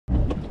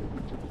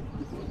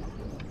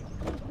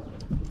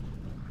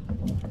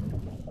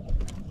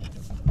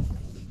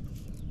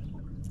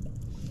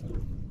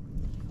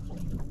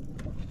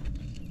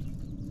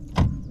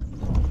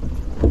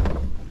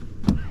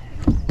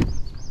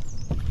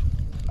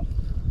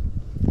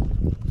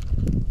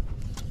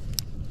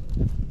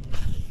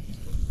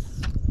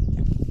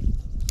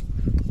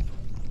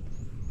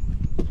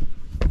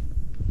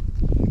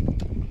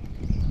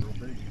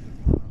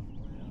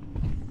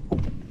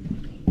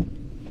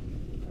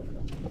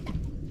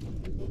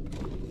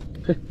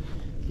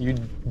You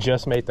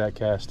just made that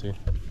cast, dude.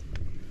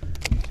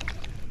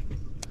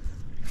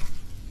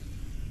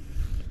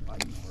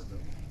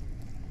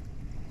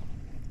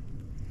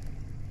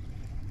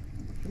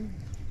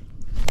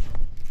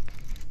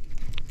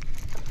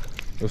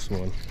 This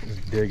one is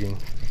digging.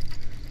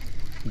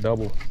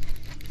 Double.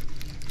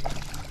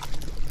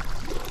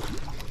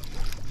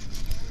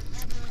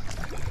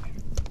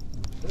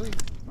 Three.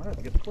 All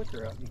right, get the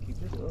clicker out. You keep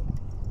this up.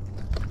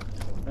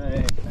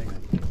 Hey, hang on.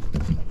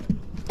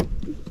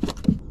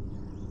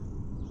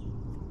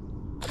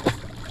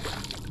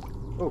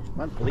 Oh,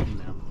 mine's bleeding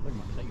now. Look at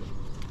my tail.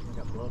 I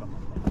got blood on my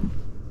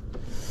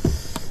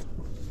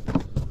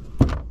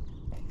tail.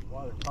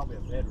 Wow, there's probably a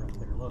bed right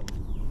there. Look.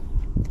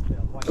 Yeah,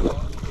 white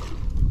car.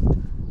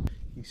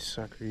 You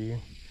sucker, you.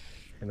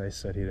 And they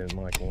said he didn't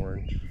like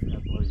orange.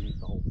 That's why he used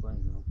the whole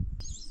thing, though.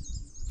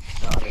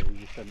 God, he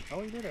just said,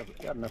 oh, he did have it.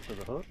 Got enough for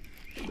the hook.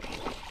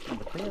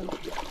 Number 10.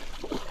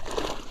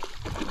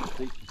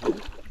 Decent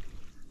hook.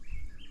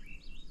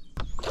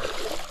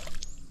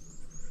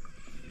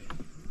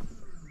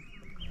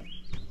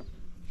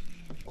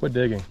 Quit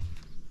digging.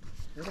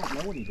 They don't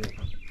know any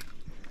different.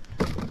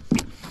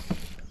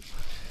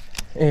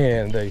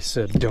 And they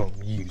said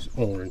don't use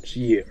orange.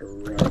 Yeah,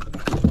 right.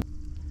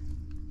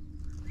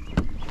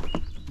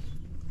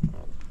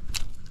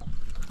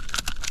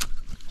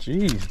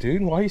 Jeez,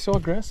 dude, why are you so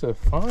aggressive?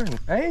 Fine.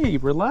 Hey,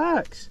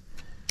 relax.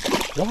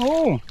 Go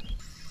home.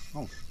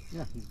 Oh,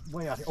 yeah, he's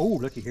way out here. Oh,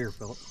 looky here,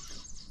 Philip.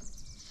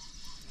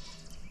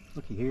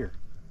 Looky here.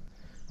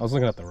 I was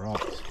looking at the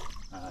rocks.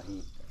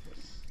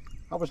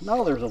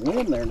 No, there's a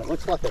limb there, and it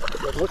looks like a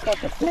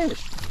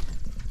fish.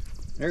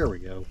 There we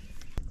go.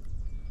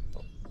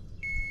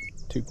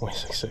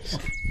 2.66.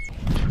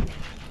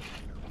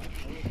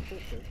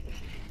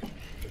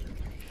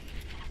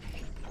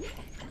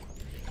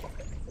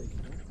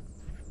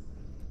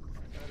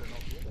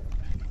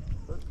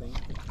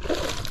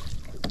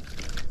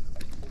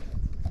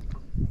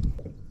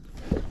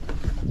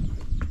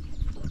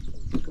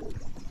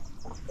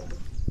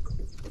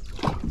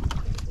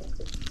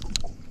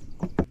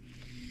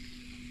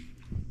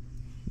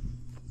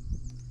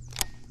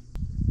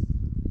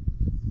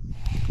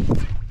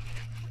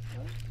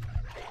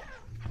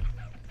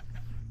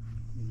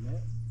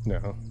 No.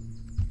 There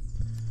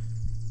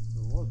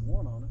was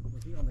one on it.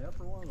 Was he on the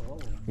upper one or the lower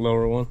one?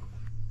 Lower one.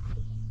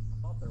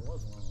 I thought there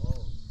was one on the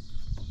lower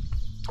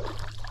one.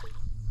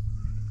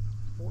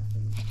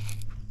 14.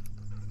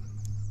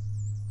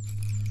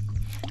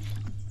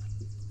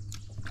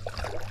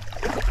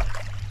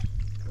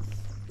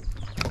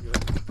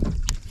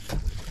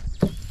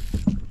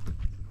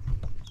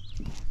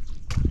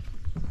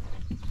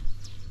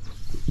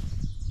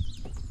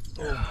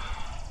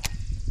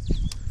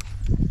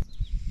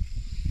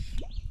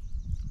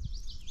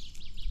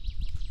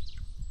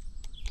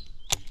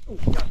 Oh,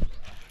 God.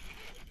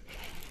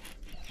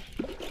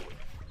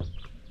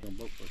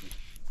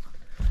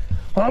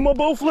 I'm gonna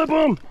bow flip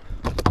him.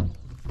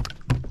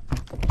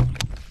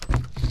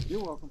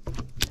 You're welcome.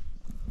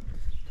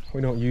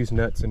 We don't use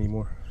nets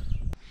anymore.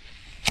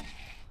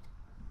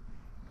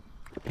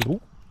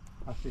 Ooh.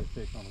 I see a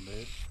fish on the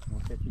bed. I'm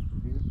gonna catch him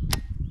from here.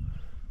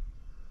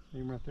 See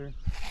him right there?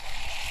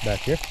 Back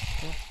here.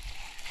 Yeah.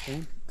 See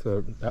him?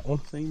 To that one.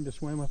 See him just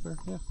swim up there?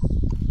 Yeah.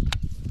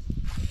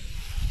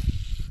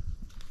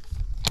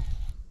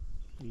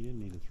 You didn't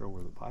need to throw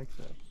where the pike's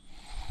at.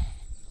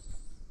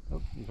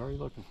 Oh, he's already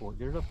looking for it.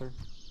 Get it up there.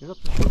 Get it up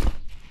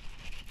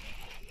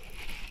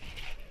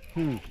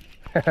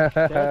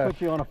there. Dad put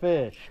you on a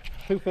fish.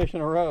 2 fish in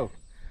a row.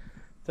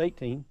 It's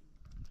 18.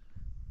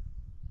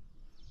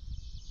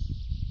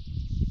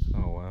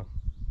 Oh wow.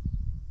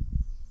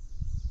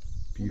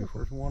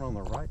 Beautiful. There's one on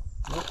the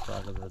left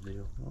side of the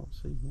deal. I don't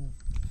see him.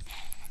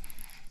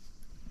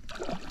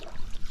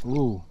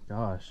 Ooh,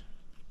 gosh.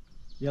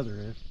 Yeah, there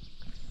is.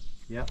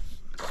 Yep.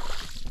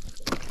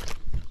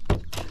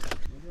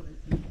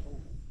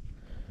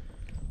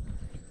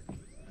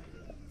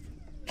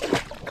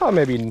 Caught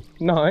maybe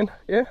 9,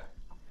 yeah.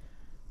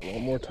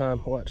 One more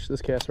time. Watch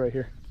this cast right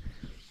here.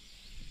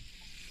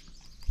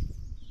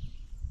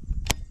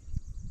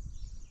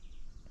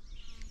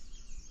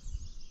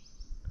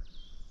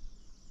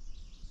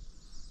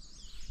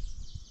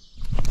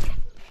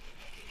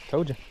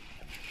 Told you.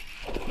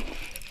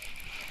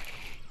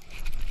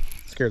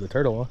 Scared the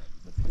turtle off.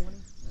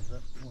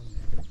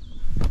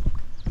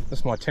 This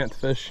is my 10th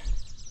fish.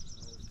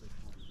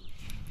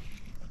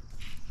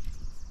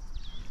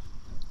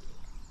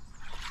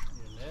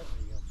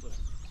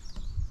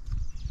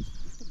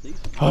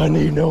 I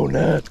need no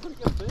net.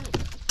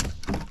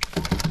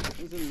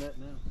 Who's in the net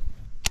now?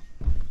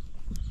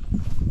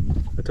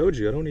 I told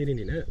you I don't need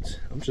any nets.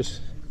 I'm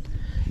just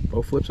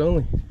bow flips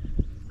only.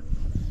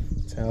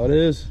 That's how it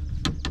is.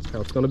 That's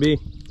how it's gonna be.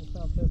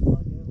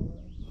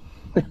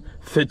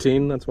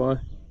 15, that's why.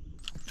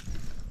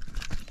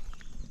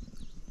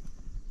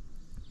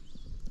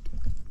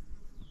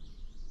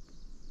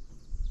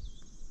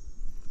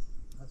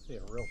 I see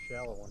a real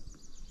shallow one.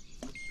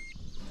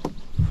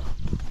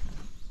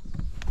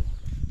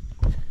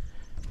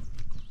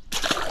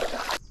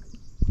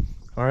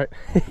 All right.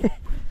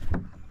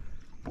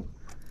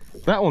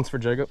 That one's for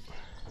Jacob.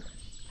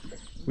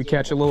 We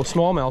catch a little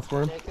smallmouth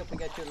for him. Jacob, we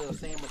got your little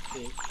sandwich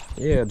fish.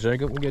 Yeah,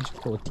 Jacob, we got you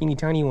a little teeny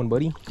tiny one,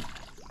 buddy.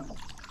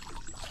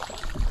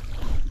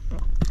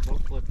 We'll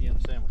flip you in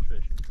the sandwich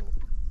fish.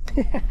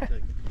 Take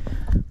it.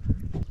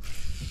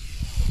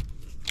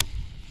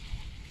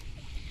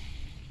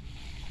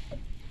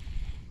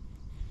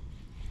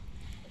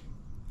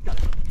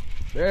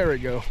 There we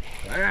go.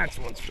 That's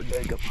one's for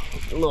Jacob.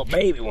 A little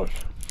baby one.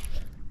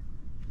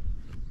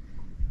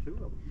 2 of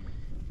them.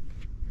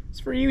 It's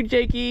for you,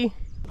 Jakey.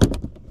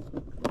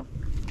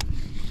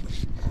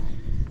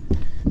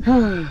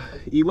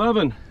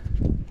 11.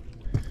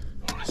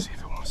 I want to see if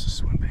it wants to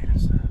swim bait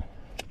instead.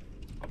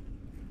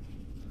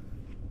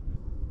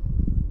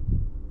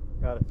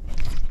 Got it.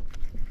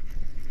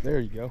 There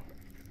you go.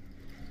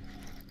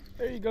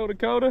 There you go,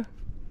 Dakota.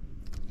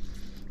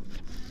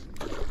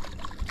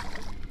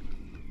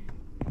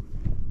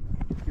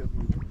 Good.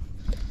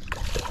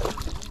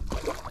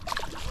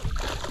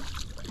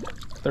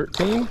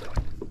 13.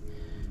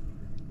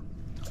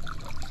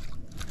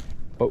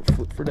 Boat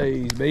flip for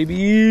days,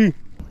 baby.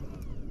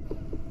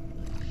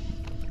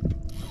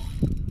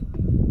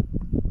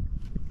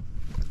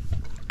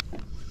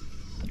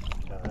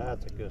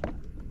 That's a good one.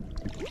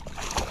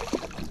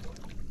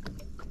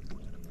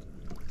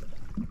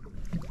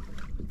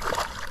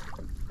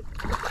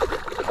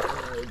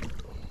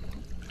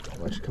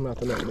 Why should come out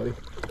the net, buddy?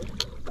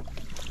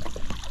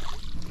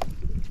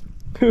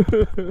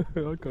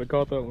 I could have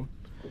caught that one.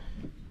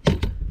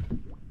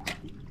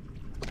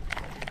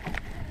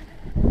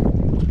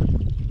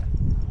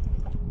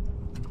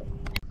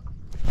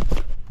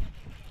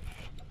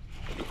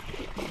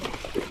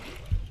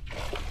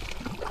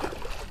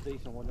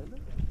 Decent one, isn't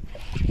it?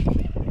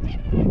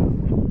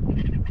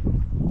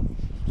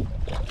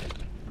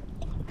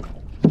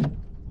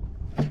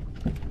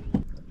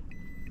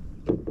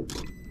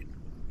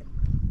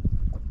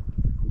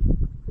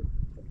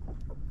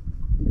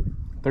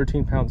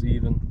 £13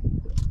 even.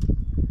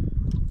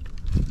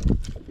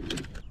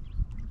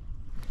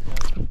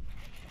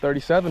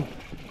 37. A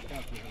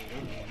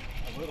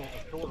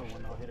shorter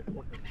one, I'll hit it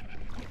quicker.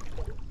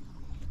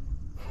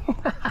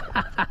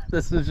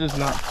 This is just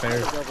not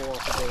fair. Double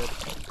off the bed.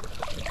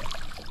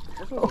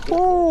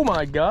 Oh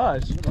my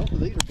gosh. Both of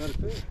these are better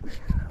fish.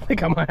 I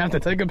think I might have to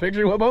take a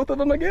picture with both of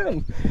them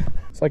again.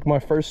 It's like my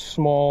first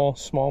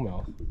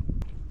smallmouth.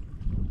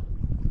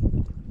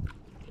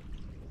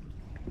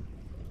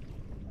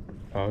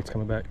 Oh, it's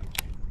coming back.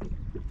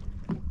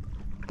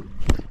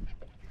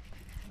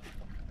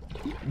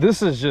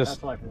 This is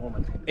just That's like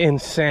woman.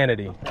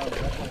 insanity.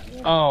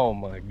 Oh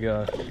my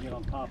gosh. Get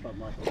on top of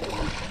them like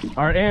a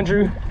All right,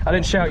 Andrew, I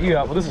didn't shout you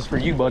out, but this is for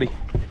you, buddy.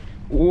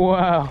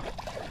 Wow.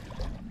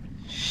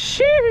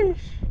 Sheesh.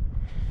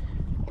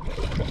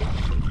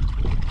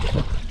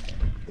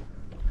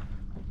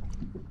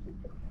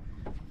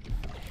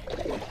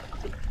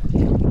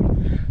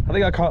 I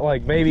think I caught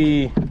like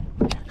maybe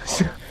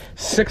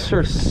 6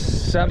 or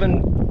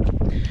 7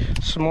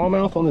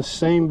 smallmouth on the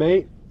same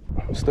bait.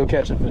 I'm still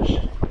catching fish.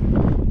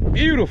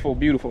 Beautiful,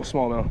 beautiful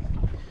smallmouth.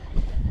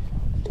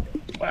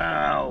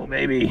 Wow,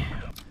 baby.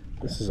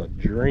 This is a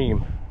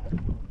dream.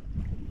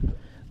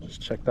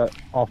 Just check that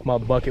off my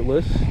bucket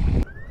list.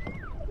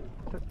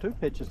 Took 2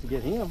 pitches to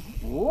get him.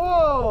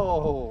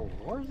 Whoa!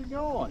 Where's he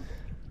going?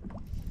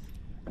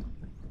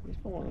 He's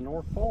going to the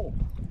North Pole.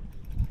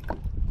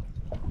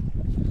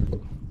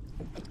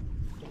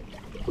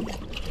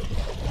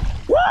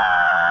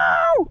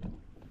 Wow!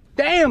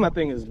 Damn, that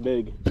thing is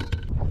big.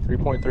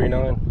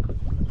 3.39.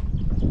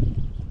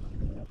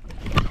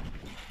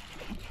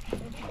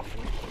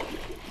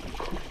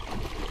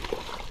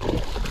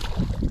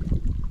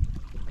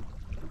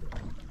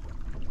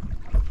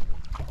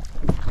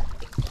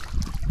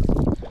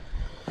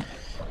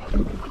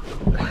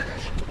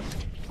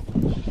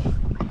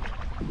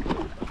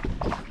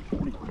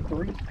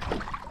 Three.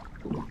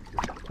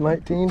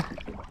 19.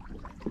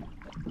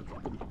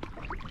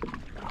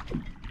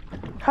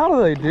 How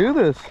do they do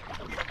this?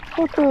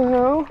 What the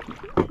hell?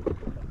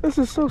 This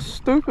is so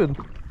stupid.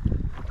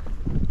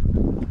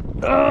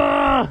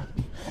 Ah!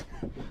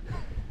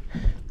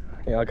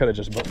 Yeah, I could have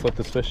just flipped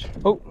this fish.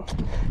 Oh,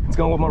 it's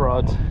going with my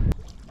rods.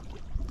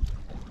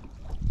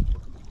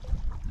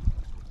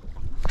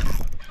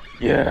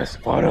 Yes,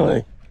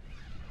 finally.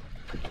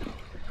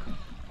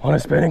 On a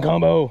spinning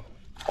combo.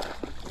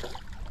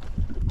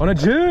 On a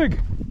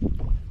jig.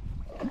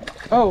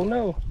 Oh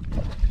no.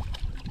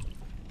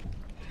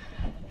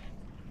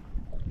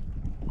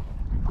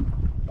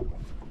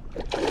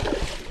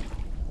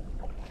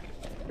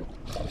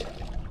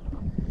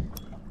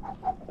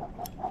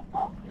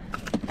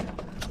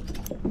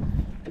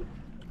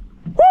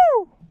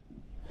 Woo!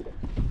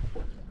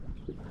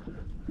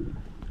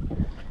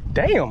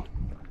 Damn.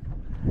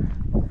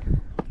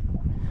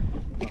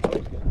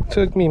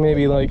 Took me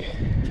maybe like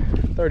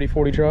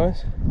 30-40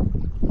 tries.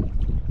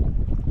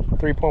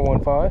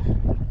 3.15.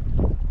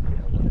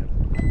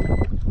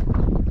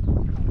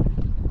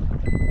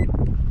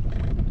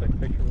 Take a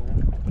picture of one.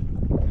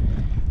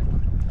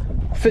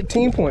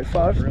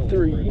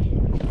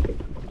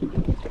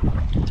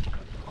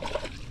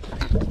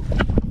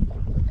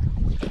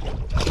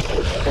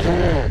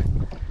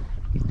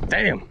 15.53.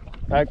 Damn,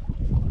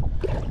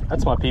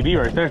 that's my PB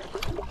right there.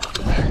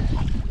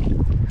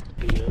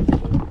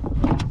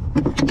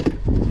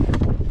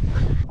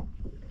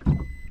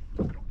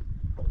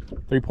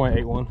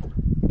 3.81.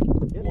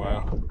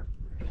 Wow.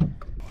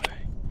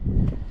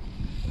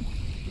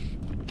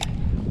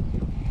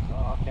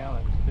 I'll count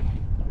it. 50.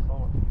 That's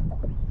all.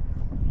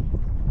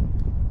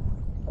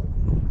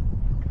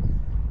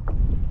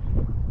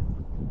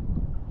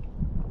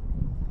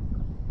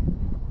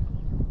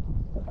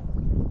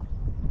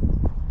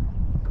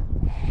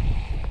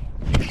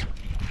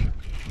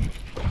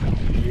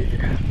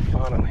 Yeah,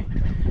 finally.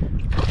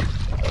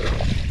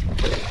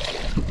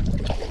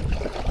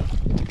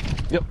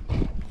 Yep.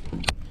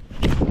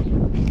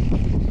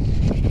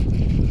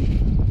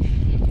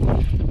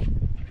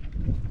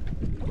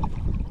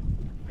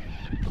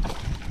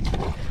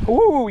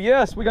 Ooh,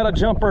 yes, we got a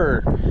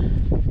jumper.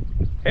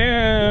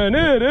 And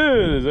it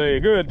is a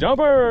good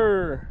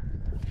jumper.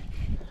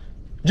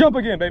 Jump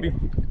again, baby.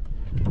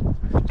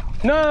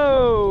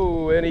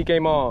 No, and he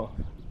came off.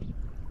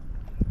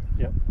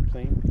 Yep,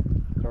 same.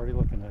 It's already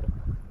looking at it.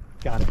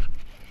 Got it.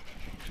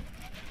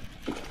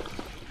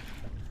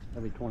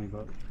 That'd be 20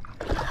 bucks.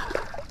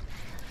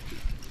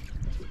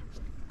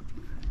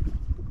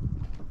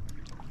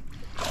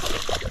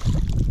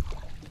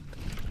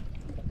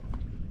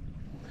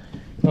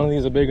 None of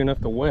these are big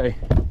enough to weigh.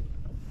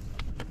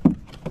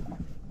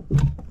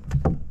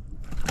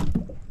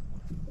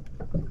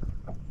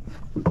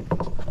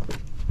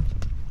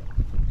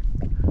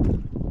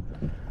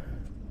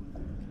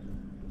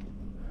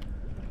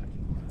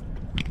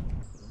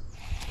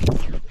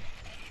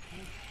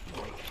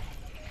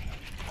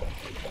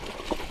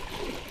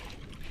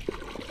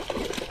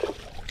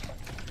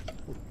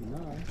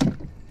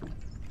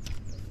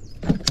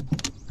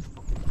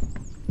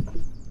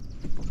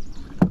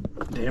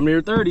 Damn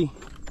near 30.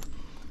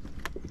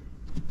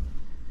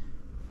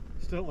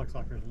 Still looks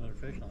like there's another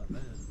fish on that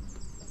bed.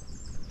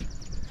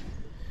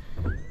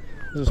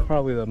 This is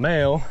probably the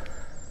male.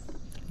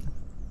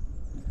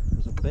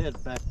 There's a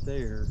bed back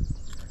there.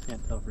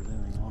 Can't tell if there's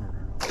anything on it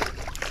or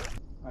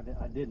not.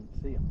 I didn't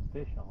see a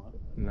fish on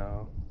it.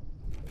 No.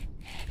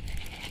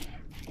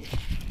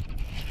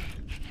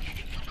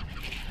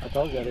 I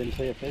told you I didn't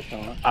see a fish on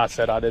it. I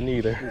said I didn't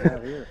either. He's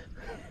out here.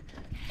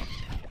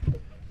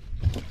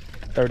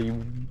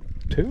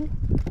 32?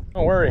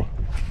 Don't worry.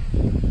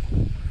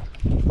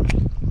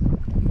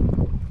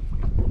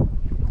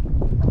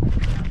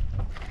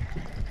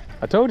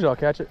 I told you I'll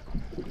catch it.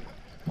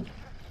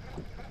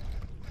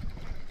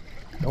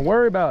 Don't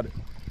worry about it.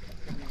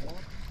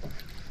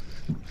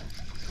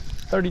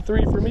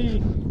 33 for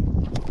me.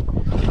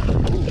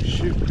 Oh,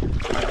 shoot.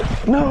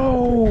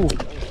 No!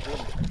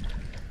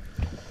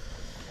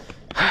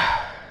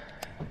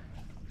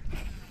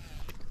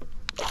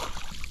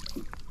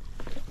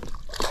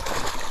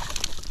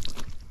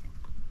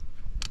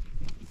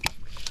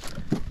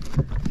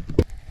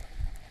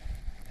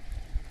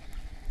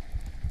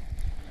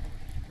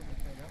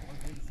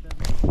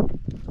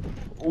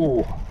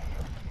 Ooh.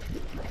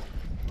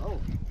 Oh.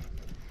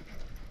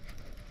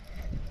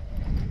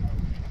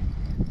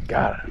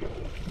 Got it.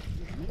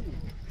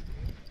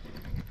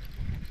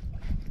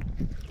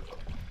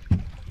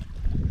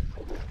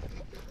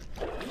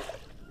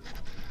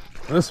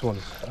 This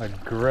one's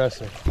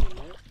aggressive.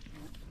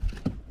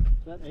 Is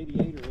that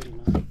 88 or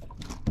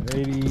 89?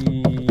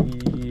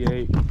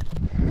 88.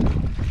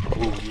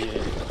 Oh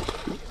yeah.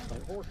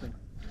 Like horsing.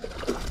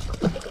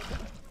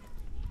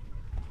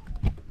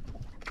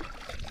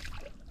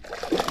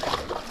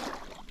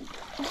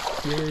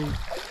 Yay.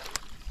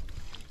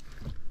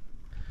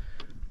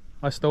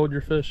 I stole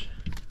your fish.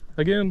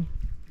 Again.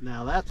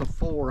 Now that's a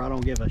 4. I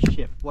don't give a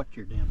shit what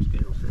your damn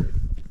scale says.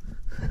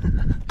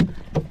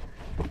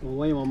 We'll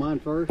weigh him on mine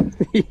first.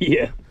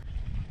 Yeah.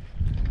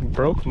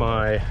 Broke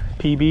my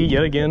PB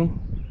yet again.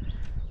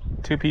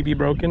 2 PB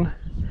broken.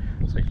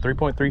 It's like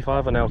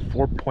 3.35 and now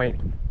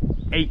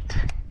 4.8.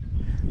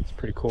 It's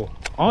pretty cool.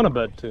 On a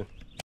bed too.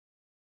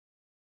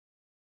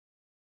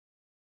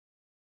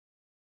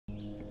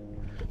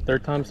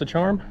 Third time's the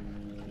charm.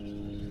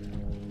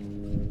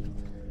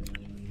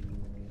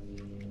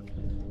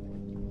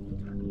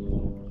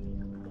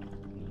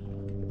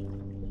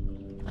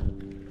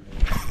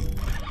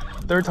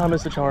 Third time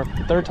is the charm.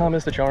 Third time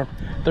is the charm.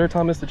 Third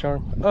time is the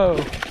charm. Oh.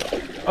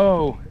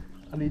 Oh.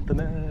 I need the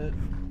net.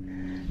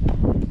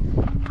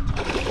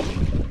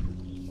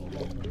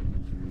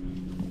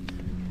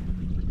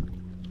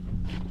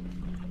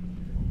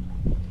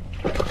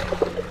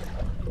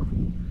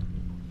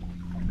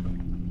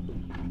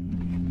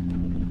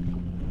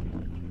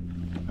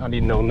 I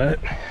need no net.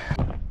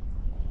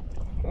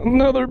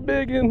 Another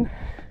biggin.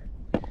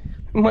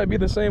 Might be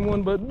the same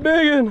one, but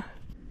biggin.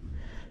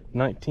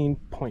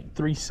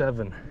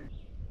 19.37.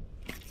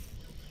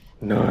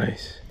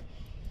 Nice.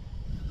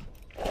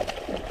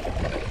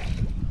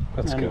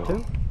 Let's 92.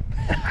 Go.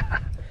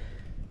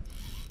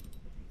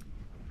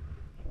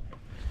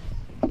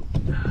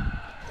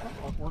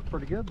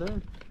 pretty good there.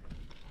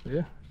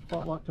 Yeah.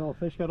 Spot lock till a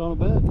fish got on a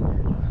bed.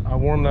 I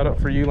warmed that up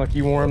for you like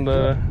you warmed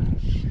the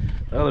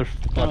other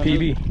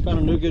PB. Found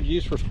a new good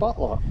use for spot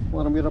lock.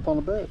 Let them get up on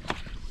the bed.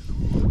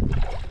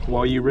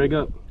 While you rig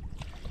up.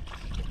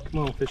 Come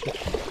on, fisher.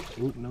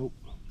 Oop, nope.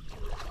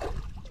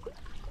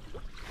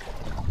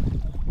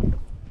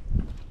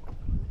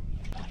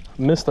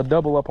 Missed a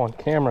double up on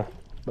camera,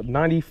 but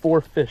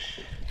 94 fish.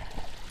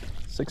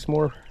 6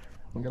 more,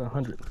 we got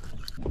 100.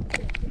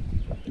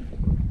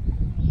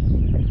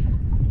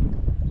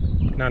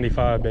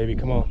 95, baby,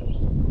 come on.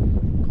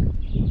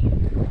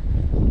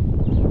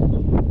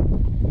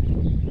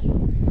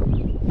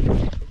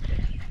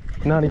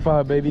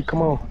 $95, baby,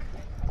 come on.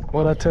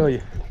 What'd I tell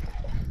you?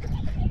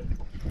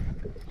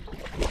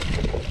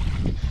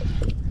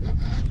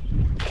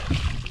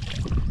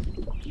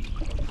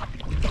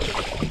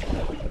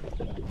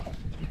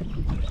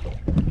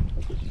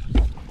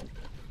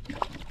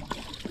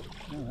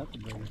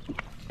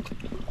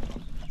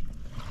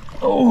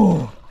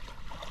 Oh,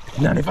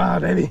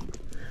 95, baby.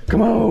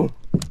 Come on.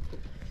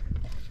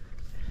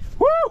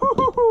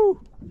 Woo-hoo-hoo-hoo.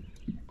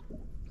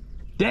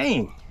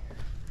 Dang.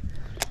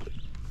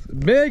 It's a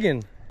big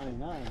one.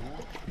 99,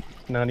 huh?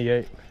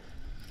 98.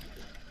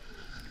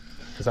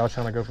 Because I was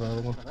trying to go for the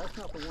other one. That's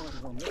not the one that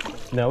was on this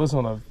side. No, it was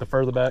on the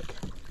further back.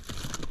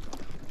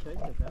 Okay,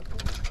 get that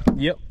one.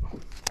 Yep.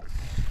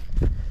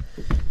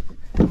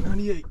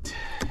 98.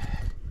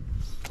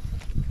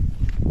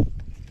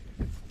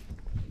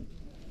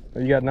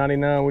 You got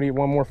 99, we need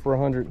one more for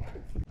 100.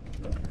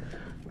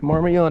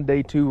 Marmy on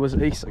day 2 was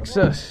a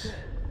success.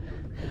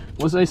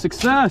 Was a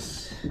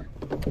success.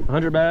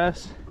 100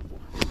 bass.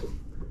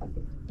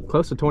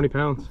 Close to 20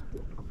 pounds,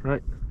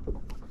 right?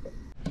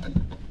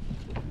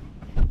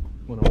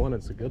 101,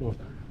 it's a good one.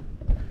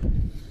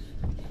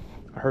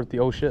 I heard the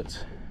old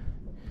shits.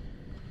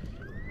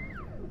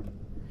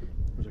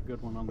 There's a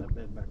good one on that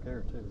bed back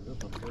there too. This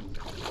one's a good one.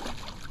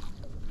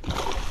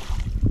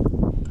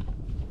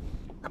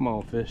 Come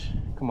on, fish.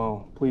 Come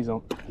on, please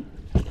don't.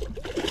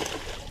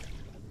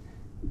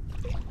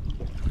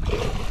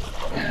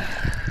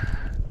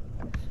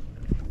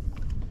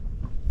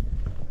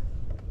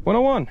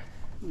 $101.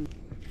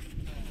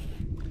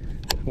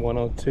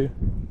 102.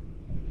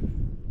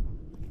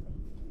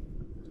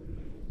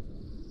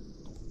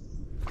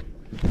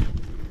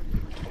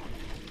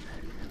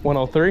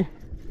 $103.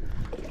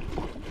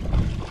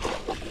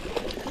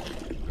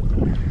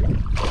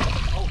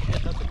 Oh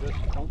shit, that's a good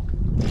one.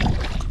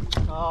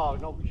 Oh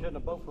no, we shouldn't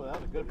have both. That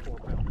was a good 4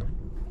 pounder.